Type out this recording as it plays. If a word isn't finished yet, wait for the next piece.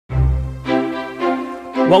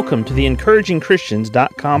Welcome to the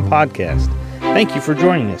encouragingchristians.com podcast. Thank you for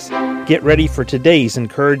joining us. Get ready for today's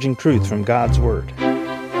encouraging truth from God's Word.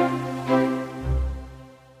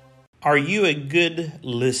 Are you a good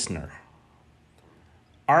listener?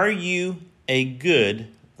 Are you a good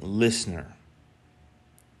listener?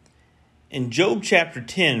 In Job chapter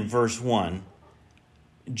 10, verse 1,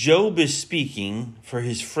 Job is speaking for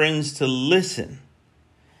his friends to listen.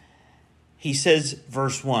 He says,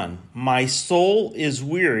 verse 1, "My soul is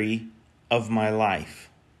weary of my life.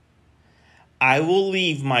 I will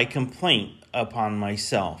leave my complaint upon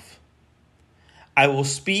myself. I will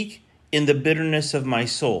speak in the bitterness of my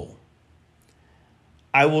soul.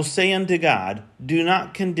 I will say unto God, do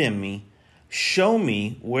not condemn me. Show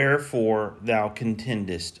me wherefore thou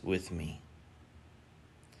contendest with me."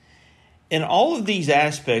 In all of these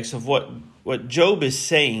aspects of what Job is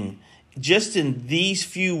saying, just in these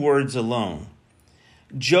few words alone,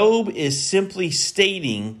 Job is simply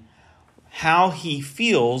stating how he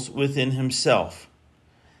feels within himself.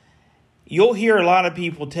 You'll hear a lot of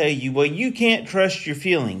people tell you, well, you can't trust your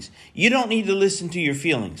feelings. You don't need to listen to your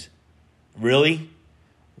feelings. Really?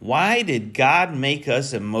 Why did God make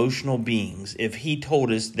us emotional beings if he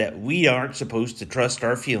told us that we aren't supposed to trust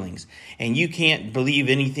our feelings and you can't believe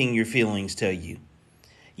anything your feelings tell you?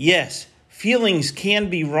 Yes, feelings can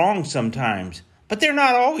be wrong sometimes, but they're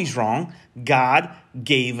not always wrong. God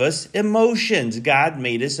gave us emotions. God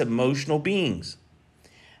made us emotional beings.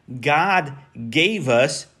 God gave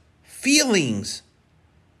us feelings.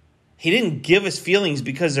 He didn't give us feelings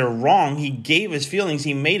because they're wrong. He gave us feelings.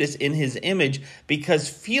 He made us in his image because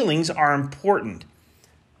feelings are important.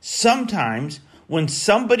 Sometimes when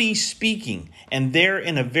somebody's speaking and they're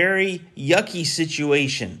in a very yucky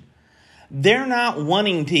situation, they're not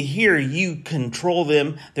wanting to hear you control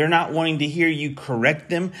them. They're not wanting to hear you correct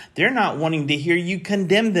them. They're not wanting to hear you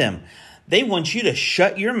condemn them. They want you to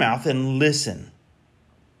shut your mouth and listen.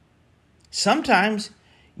 Sometimes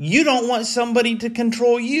you don't want somebody to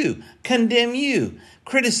control you, condemn you,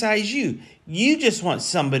 criticize you. You just want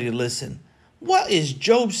somebody to listen. What is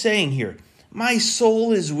Job saying here? My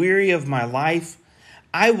soul is weary of my life.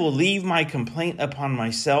 I will leave my complaint upon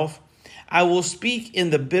myself. I will speak in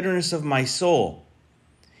the bitterness of my soul.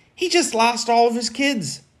 He just lost all of his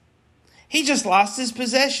kids. He just lost his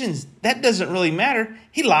possessions. That doesn't really matter.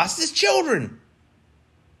 He lost his children.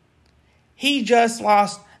 He just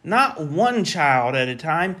lost not one child at a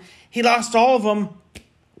time. He lost all of them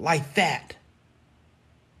like that.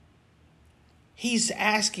 He's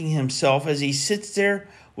asking himself as he sits there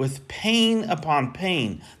with pain upon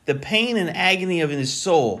pain, the pain and agony of his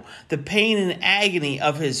soul, the pain and agony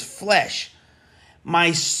of his flesh.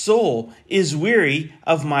 My soul is weary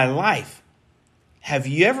of my life. Have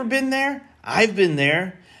you ever been there? I've been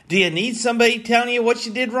there. Do you need somebody telling you what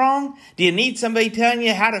you did wrong? Do you need somebody telling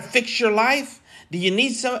you how to fix your life? Do you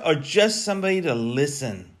need or just somebody to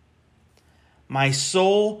listen? My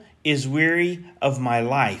soul is weary of my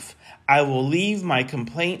life. I will leave my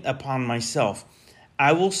complaint upon myself.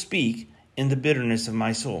 I will speak in the bitterness of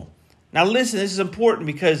my soul. Now listen, this is important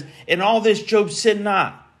because in all this, Job sinned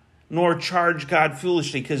not, nor charged God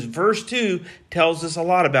foolishly, because verse 2 tells us a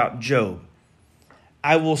lot about Job.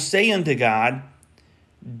 I will say unto God,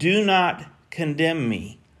 do not condemn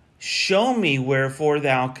me. Show me wherefore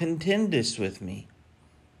thou contendest with me.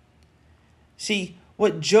 See,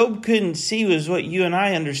 what Job couldn't see was what you and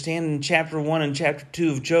I understand in chapter 1 and chapter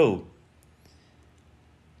 2 of Job.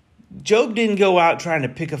 Job didn't go out trying to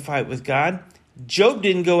pick a fight with God. Job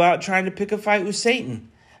didn't go out trying to pick a fight with Satan.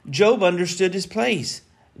 Job understood his place.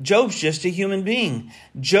 Job's just a human being.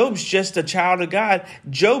 Job's just a child of God.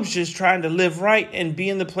 Job's just trying to live right and be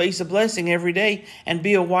in the place of blessing every day and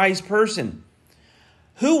be a wise person.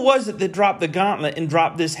 Who was it that dropped the gauntlet and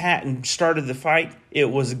dropped this hat and started the fight? It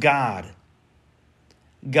was God.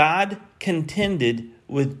 God contended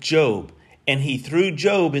with Job, and he threw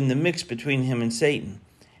Job in the mix between him and Satan.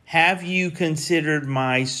 Have you considered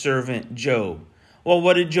my servant Job? Well,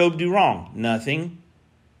 what did Job do wrong? Nothing.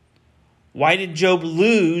 Why did Job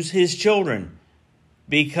lose his children?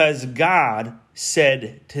 Because God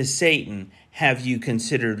said to Satan, have you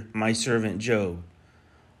considered my servant Job?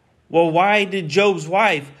 Well, why did Job's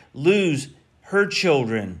wife lose her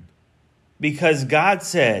children? Because God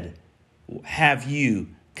said, have you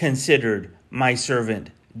considered my servant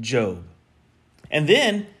Job? And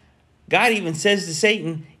then God even says to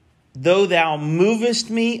Satan, though thou movest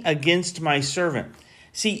me against my servant.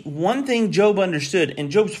 See, one thing Job understood, and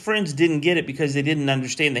Job's friends didn't get it because they didn't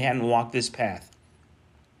understand, they hadn't walked this path.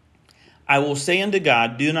 I will say unto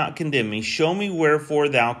God, do not condemn me. Show me wherefore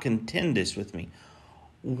thou contendest with me.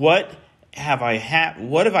 What have I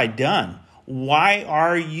done? Why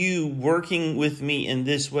are you working with me in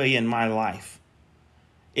this way in my life?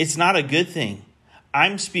 It's not a good thing.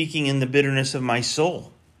 I'm speaking in the bitterness of my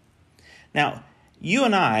soul. Now, you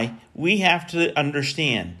and I, we have to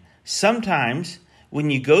understand, sometimes when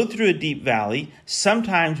you go through a deep valley,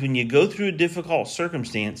 sometimes when you go through a difficult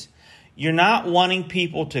circumstance, you're not wanting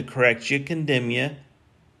people to correct you, condemn you,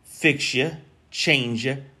 fix you, change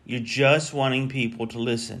you. You're just wanting people to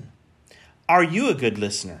listen. Are you a good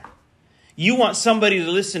listener? You want somebody to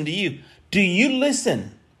listen to you. Do you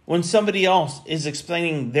listen when somebody else is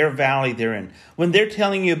explaining their valley they're in, when they're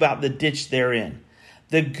telling you about the ditch they're in?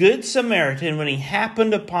 The Good Samaritan, when he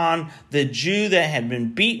happened upon the Jew that had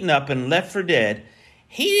been beaten up and left for dead,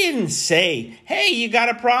 he didn't say, hey, you got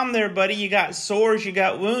a problem there, buddy. You got sores, you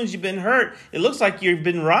got wounds, you've been hurt. It looks like you've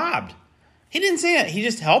been robbed. He didn't say that. He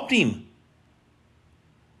just helped him.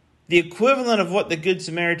 The equivalent of what the Good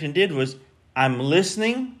Samaritan did was, I'm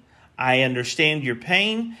listening, I understand your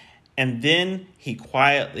pain, and then he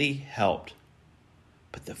quietly helped.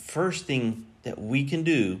 But the first thing that we can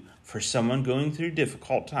do for someone going through a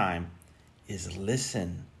difficult time is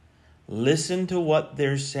listen. Listen to what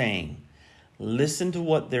they're saying. Listen to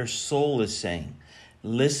what their soul is saying.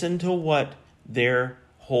 Listen to what their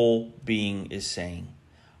whole being is saying.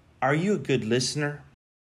 Are you a good listener?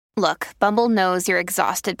 Look, Bumble knows you're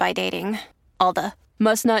exhausted by dating. All the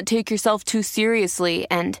must not take yourself too seriously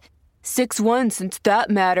and 6'1" since that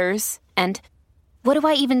matters. And what do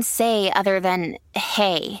I even say other than,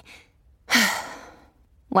 hey?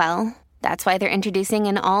 Well, that's why they're introducing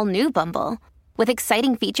an all-new Bumble with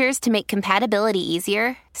exciting features to make compatibility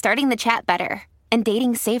easier, starting the chat better, and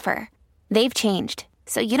dating safer. They've changed,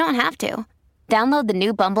 so you don't have to. Download the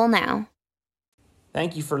new Bumble now.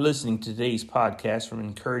 Thank you for listening to today's podcast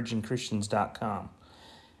from EncouragingChristians.com.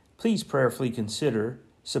 Please prayerfully consider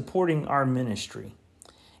supporting our ministry.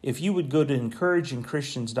 If you would go to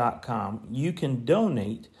EncouragingChristians.com, you can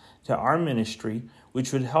donate to our ministry,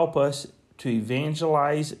 which would help us to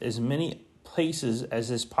evangelize as many places as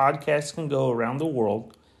this podcast can go around the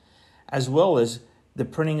world, as well as the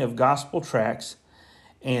printing of gospel tracts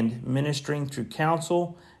and ministering through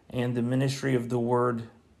counsel and the ministry of the word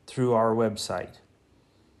through our website.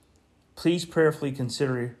 Please prayerfully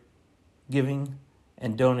consider giving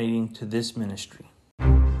and donating to this ministry.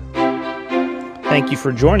 Thank you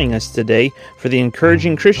for joining us today for the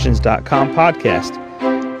EncouragingChristians.com podcast.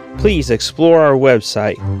 Please explore our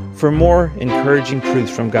website for more encouraging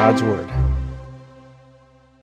truths from God's Word.